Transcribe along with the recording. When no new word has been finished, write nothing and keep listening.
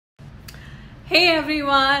Hey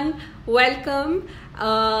everyone, welcome.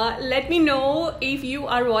 Let me know if you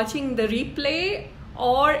are watching the replay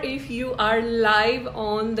or if you are live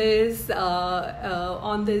on this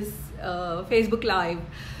Facebook Live.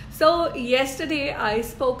 So yesterday I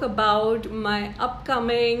spoke about my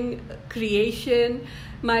upcoming creation,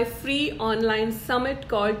 my free online summit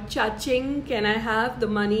called Cha-Ching. Can I have the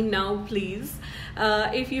money now, please?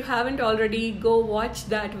 If you haven't already, go watch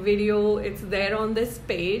that video. It's there on this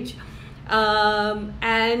page.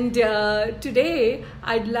 Today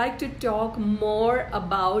I'd like to talk more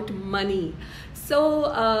about money.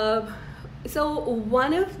 So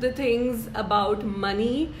one of the things about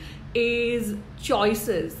money is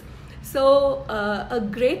choices. So a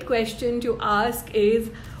great question to ask is,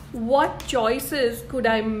 what choices could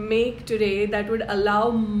I make today that would allow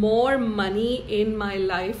more money in my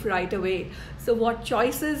life right away? So what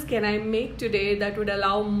choices can I make today that would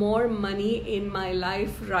allow more money in my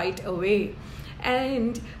life right away?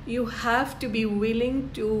 And you have to be willing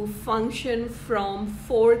to function from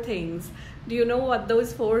 4 things. Do you know what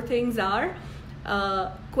those 4 things are?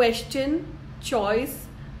 Question, choice,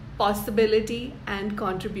 possibility, and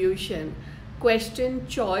contribution. Question,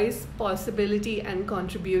 choice, possibility, and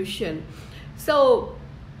contribution. So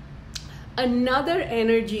another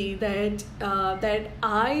energy that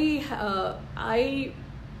I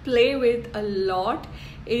play with a lot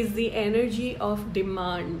is the energy of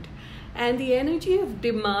demand. And the energy of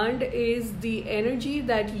demand is the energy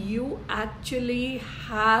that you actually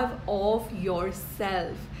have of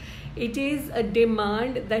yourself. It is a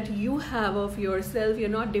demand that you have of yourself. You're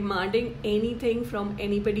not demanding anything from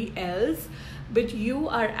anybody else, but you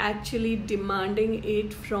are actually demanding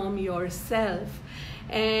it from yourself.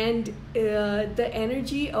 And the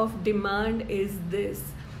energy of demand is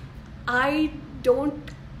this: I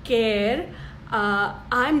don't care,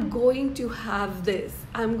 I'm going to have this,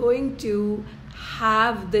 I'm going to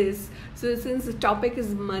have this. So since the topic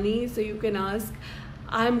is money, so you can ask,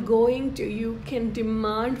 you can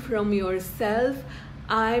demand from yourself,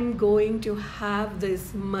 I'm going to have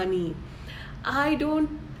this money. I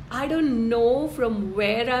don't know from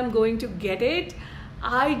where I'm going to get it.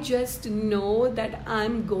 I just know that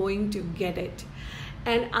I'm going to get it.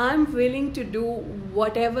 And I'm willing to do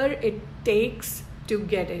whatever it takes to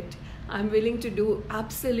get it. I'm willing to do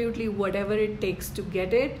absolutely whatever it takes to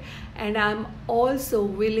get it. And I'm also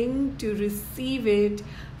willing to receive it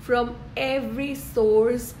from every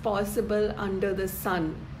source possible under the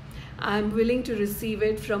sun. I'm willing to receive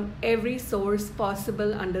it from every source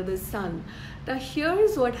possible under the sun. Now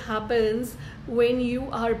here's what happens when you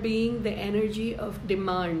are being the energy of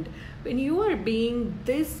demand. When you are being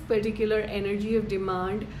this particular energy of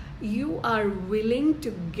demand, you are willing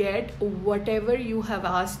to get whatever you have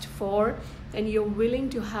asked for, and you're willing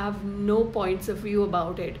to have no points of view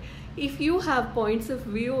about it. If you have points of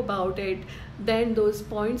view about it, then those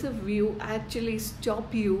points of view actually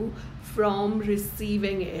stop you from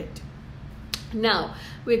receiving it. Now,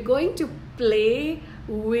 we're going to play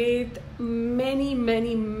with many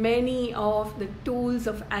of the tools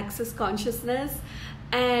of Access Consciousness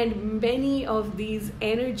and many of these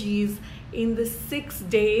energies in the 6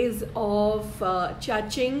 days of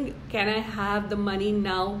Cha-Ching. Can I have the money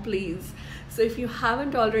now, please? So if you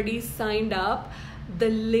haven't already signed up, the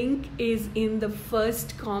link is in the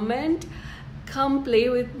first comment. Come play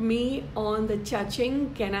with me on the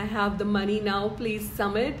Cha-Ching, Can I Have the Money Now, Please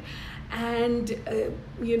Summit, and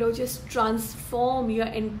just transform your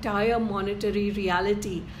entire monetary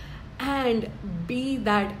reality and be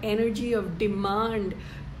that energy of demand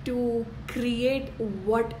to create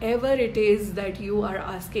whatever it is that you are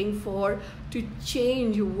asking for, to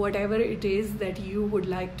change whatever it is that you would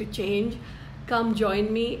like to change. Come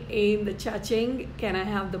join me in the Cha-Ching, Can I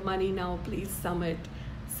Have the Money Now, Please Summit.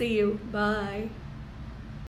 See you. Bye.